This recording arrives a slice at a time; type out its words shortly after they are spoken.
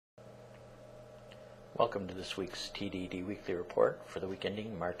Welcome to this week's TDD Weekly Report for the week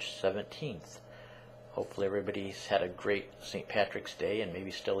ending March 17th. Hopefully everybody's had a great St. Patrick's Day and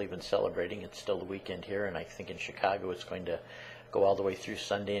maybe still even celebrating. It's still the weekend here, and I think in Chicago it's going to go all the way through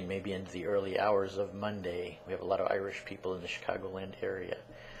Sunday and maybe into the early hours of Monday. We have a lot of Irish people in the Chicagoland area.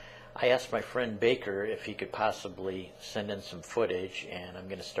 I asked my friend Baker if he could possibly send in some footage, and I'm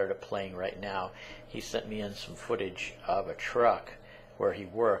going to start it playing right now. He sent me in some footage of a truck where he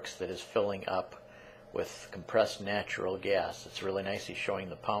works that is filling up with compressed natural gas. It's really nice. He's showing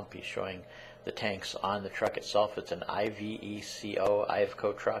the pump. He's showing the tanks on the truck itself. It's an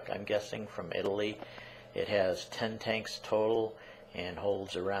Iveco truck, I'm guessing, from Italy. It has 10 tanks total and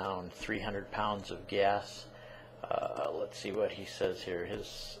holds around 300 pounds of gas. Let's see what he says here.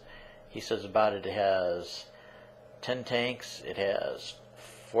 He says about it, it has 10 tanks. It has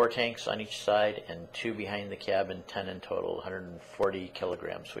 4 tanks on each side and 2 behind the cabin, 10 in total, 140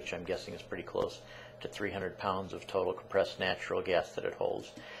 kilograms, which I'm guessing is pretty close to 300 pounds of total compressed natural gas that it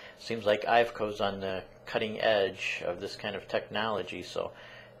holds. Seems like Iveco's on the cutting edge of this kind of technology, so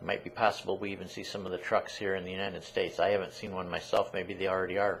it might be possible we even see some of the trucks here in the United States. I haven't seen one myself. Maybe they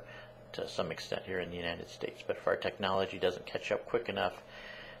already are to some extent here in the United States, but if our technology doesn't catch up quick enough,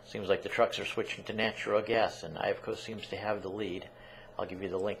 seems like the trucks are switching to natural gas, and Iveco seems to have the lead. I'll give you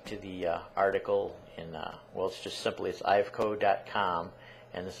the link to the article in, well, it's just simply, it's iveco.com,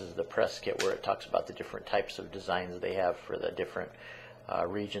 and this is the press kit where it talks about the different types of designs they have for the different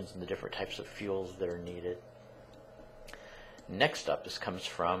regions and the different types of fuels that are needed. Next up, this comes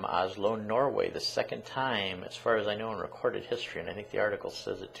from Oslo, Norway, the second time, as far as I know, in recorded history, and I think the article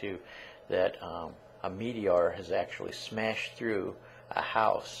says it too, that a meteor has actually smashed through a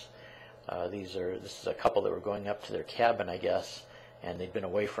house. This is a couple that were going up to their cabin, I guess, and they'd been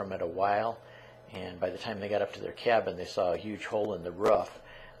away from it a while, and by the time they got up to their cabin they saw a huge hole in the roof.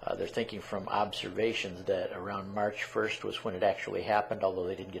 They're thinking from observations that around March 1st was when it actually happened, although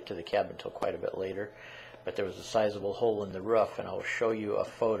they didn't get to the cabin until quite a bit later. But there was a sizable hole in the roof, and I'll show you a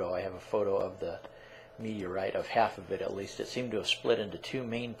photo. I have a photo of the meteorite, of half of it at least. It seemed to have split into 2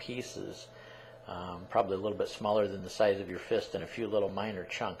 main pieces, probably a little bit smaller than the size of your fist, and a few little minor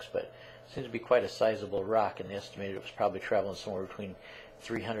chunks, but it seems to be quite a sizable rock, and they estimated it was probably traveling somewhere between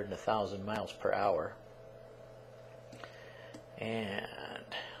 300 and 1,000 miles per hour. And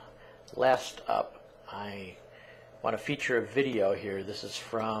last up, I want to feature a video here. This is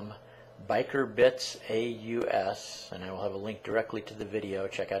from BikerBitsAUS, and I will have a link directly to the video.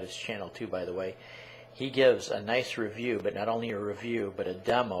 Check out his channel too, by the way. He gives a nice review, but not only a review, but a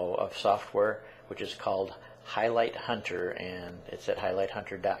demo of software which is called Highlight Hunter, and it's at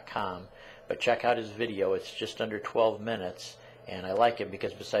highlighthunter.com. But check out his video. It's just under 12 minutes, and I like it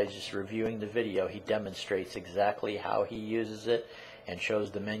because besides just reviewing the video, he demonstrates exactly how he uses it and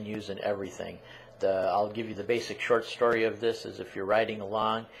shows the menus and everything. I'll give you the basic short story of this. Is if you're riding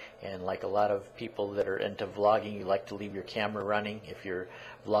along, and like a lot of people that are into vlogging, you like to leave your camera running. If you're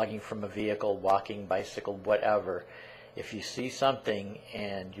vlogging from a vehicle, walking, bicycle, whatever, if you see something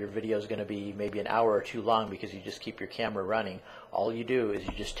and your video is going to be maybe an hour or 2 long because you just keep your camera running, all you do is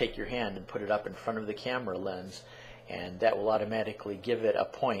you just take your hand and put it up in front of the camera lens, and that will automatically give it a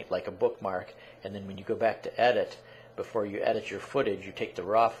point like a bookmark. And then when you go back to edit, before you edit your footage, you take the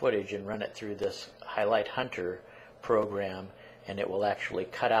raw footage and run it through this Highlight Hunter program, and it will actually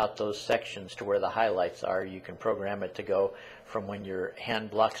cut out those sections to where the highlights are. You can program it to go from when your hand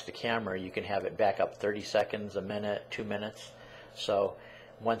blocks the camera, you can have it back up 30 seconds, a minute, 2 minutes. So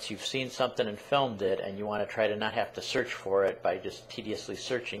once you've seen something and filmed it, and you want to try to not have to search for it by just tediously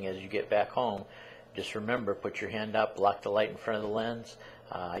searching as you get back home, just remember, put your hand up, block the light in front of the lens.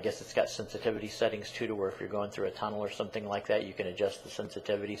 I guess it's got sensitivity settings too, to where if you're going through a tunnel or something like that, you can adjust the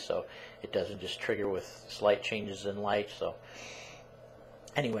sensitivity so it doesn't just trigger with slight changes in light. So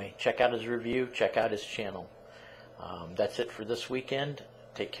anyway, check out his review, check out his channel. That's it for this weekend.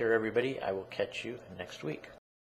 Take care, everybody. I will catch you next week.